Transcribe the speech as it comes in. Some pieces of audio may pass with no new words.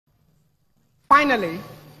Finally,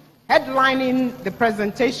 headlining the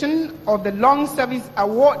presentation of the Long Service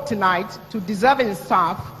Award tonight to deserving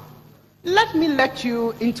staff, let me let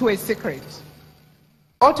you into a secret,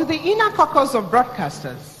 or to the inner caucus of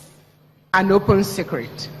broadcasters, an open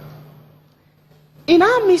secret. In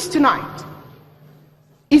our midst tonight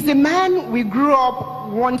is the man we grew up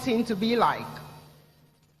wanting to be like,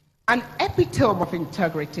 an epitome of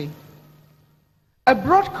integrity, a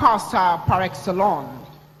broadcaster par excellence,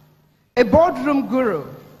 a boardroom guru,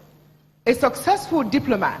 a successful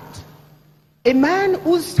diplomat, a man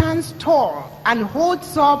who stands tall and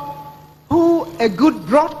holds up who a good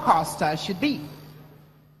broadcaster should be.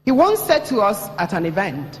 He once said to us at an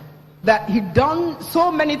event that he'd done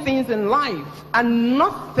so many things in life and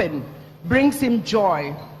nothing brings him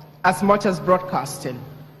joy as much as broadcasting.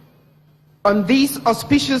 On this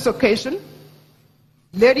auspicious occasion,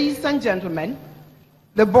 ladies and gentlemen,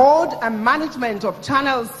 the board and management of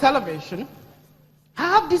Channels Television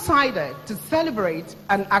have decided to celebrate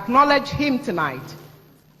and acknowledge him tonight,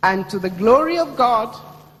 and to the glory of God,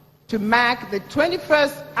 to mark the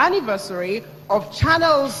 21st anniversary of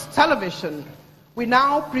Channels Television, we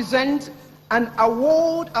now present an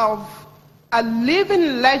award of a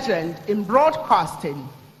living legend in broadcasting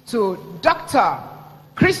to Dr.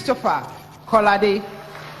 Christopher Kolade.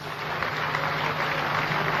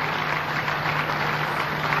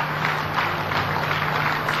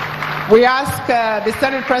 We ask the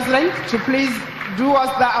Senate President to please do us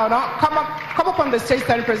that honor. Come up on the stage,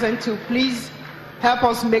 Senate President, to please help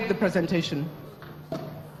us make the presentation.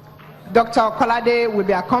 Dr. Kolade will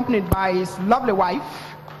be accompanied by his lovely wife,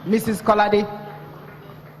 Mrs. Kolade.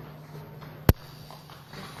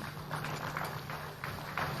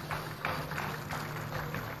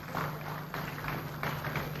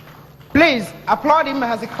 Please applaud him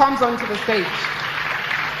as he comes onto the stage.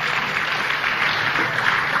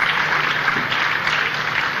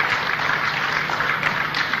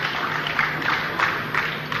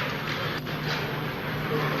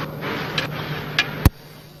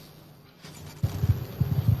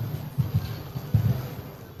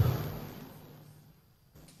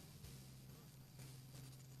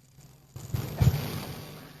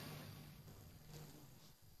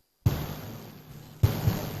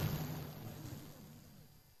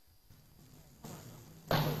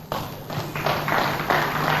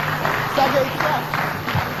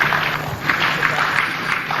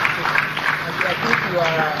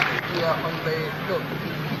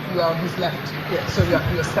 You are on his left. Yeah, so you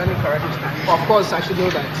are standing correctly. Of course, I should know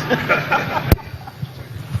that.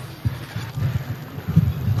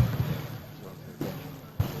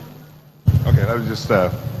 Okay, let me just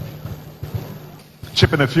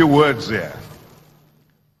chip in a few words here.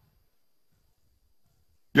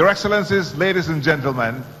 Your Excellencies, ladies and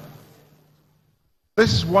gentlemen,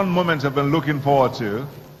 this is one moment I've been looking forward to.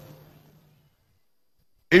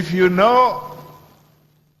 If you know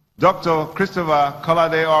Dr. Christopher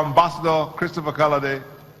Kolade, or Ambassador Christopher Kolade,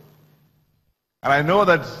 and I know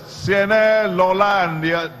that CNN, Lola, and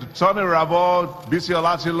Tony Rabo, Bisi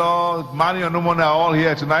Olachilo, Mani Onumone are all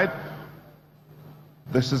here tonight.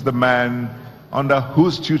 This is the man under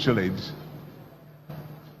whose tutelage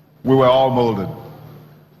we were all molded.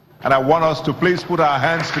 And I want us to please put our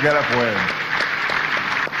hands together for him.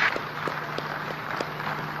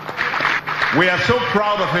 We are so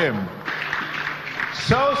proud of him.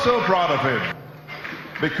 So proud of him.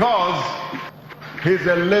 Because he's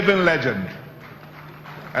a living legend.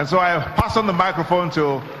 And so I pass on the microphone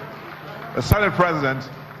to the Senate President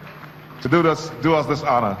to do us this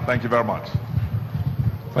honor. Thank you very much.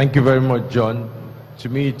 Thank you very much, John. To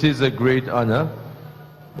me, it is a great honor.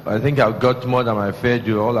 I think I've got more than my fair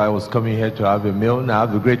due. All I was coming here to have a meal, and I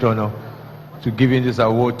have the great honor to giving this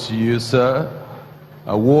award to you, sir.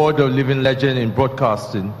 Award of Living Legend in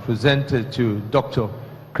Broadcasting, presented to Dr.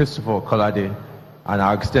 Christopher Kolade, and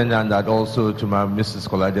I extend that also to my Mrs.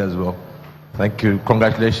 Kolade as well. Thank you.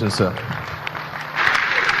 Congratulations, sir.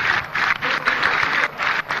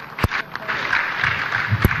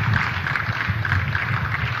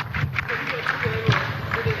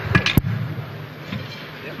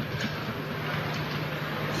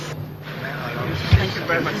 Thank you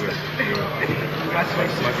very much, sir.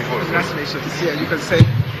 Congratulations. Congratulations. Yeah, you can say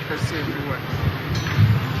a few words.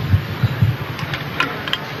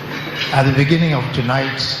 At the beginning of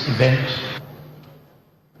tonight's event,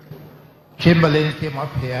 Chamberlain came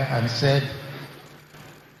up here and said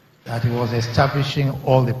that he was establishing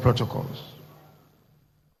all the protocols.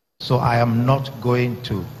 So I am not going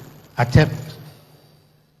to attempt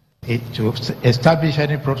to establish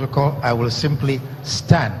any protocol. I will simply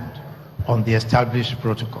stand on the established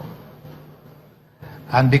protocol.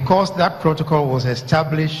 And because that protocol was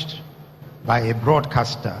established by a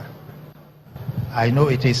broadcaster, I know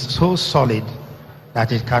it is so solid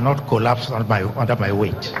that it cannot collapse under my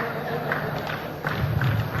weight.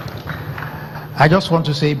 I just want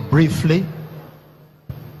to say briefly,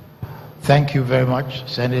 thank you very much,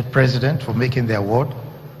 Senate President, for making the award.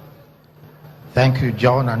 Thank you,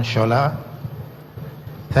 John and Shola.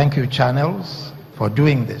 Thank you, Channels, for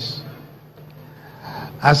doing this.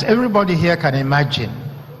 As everybody here can imagine,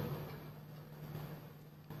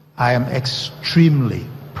 I am extremely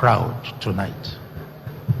proud tonight.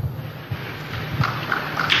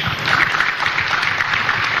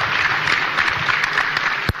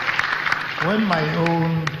 When my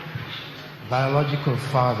own biological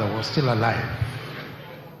father was still alive,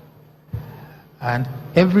 and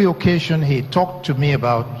every occasion he talked to me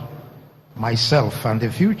about myself and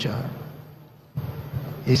the future,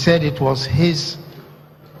 he said it was his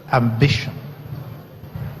ambition,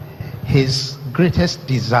 his greatest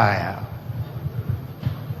desire,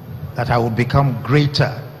 that I would become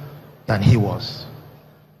greater than he was.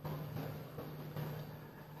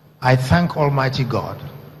 I thank Almighty God,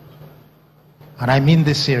 and I mean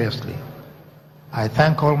this seriously. I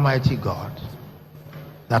thank Almighty God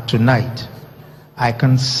that tonight I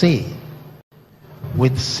can say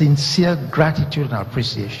with sincere gratitude and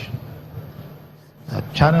appreciation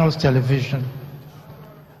that Channels Television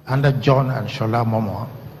under John and Shola Momo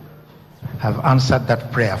have answered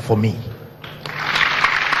that prayer for me.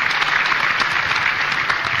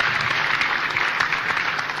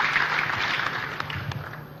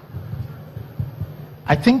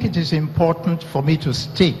 I think it is important for me to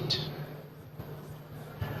state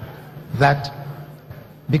that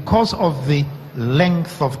because of the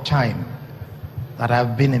length of time that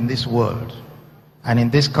I've been in this world and in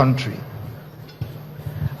this country,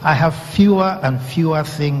 I have fewer and fewer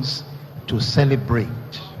things to celebrate.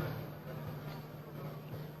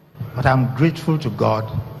 But I'm grateful to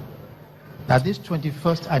God that this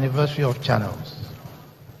 21st anniversary of Channels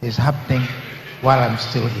is happening while I'm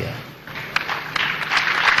still here.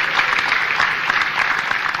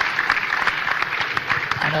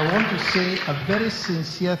 And I want to say a very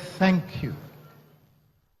sincere thank you,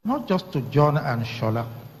 not just to John and Shola,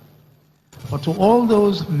 but to all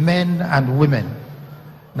those men and women.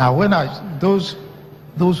 Now, when those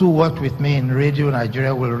who worked with me in Radio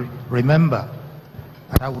Nigeria will remember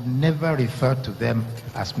that I would never refer to them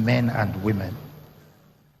as men and women.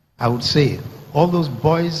 I would say all those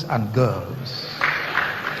boys and girls,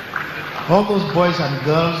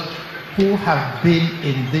 who have been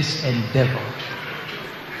in this endeavor.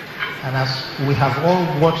 And as we have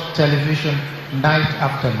all watched television night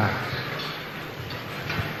after night,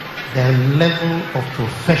 their level of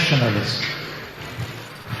professionalism,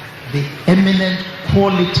 the eminent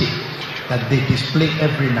quality that they display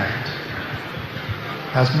every night,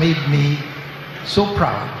 has made me so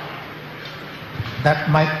proud that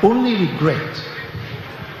my only regret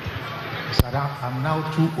is that I'm now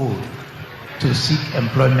too old to seek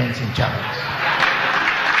employment in Channels.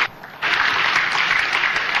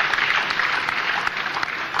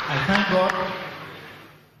 I thank God.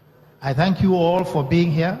 I thank you all for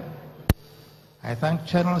being here. I thank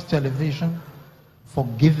Channels Television for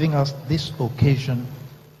giving us this occasion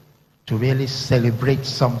to really celebrate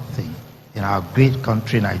something in our great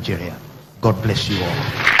country, Nigeria. God bless you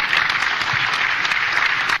all.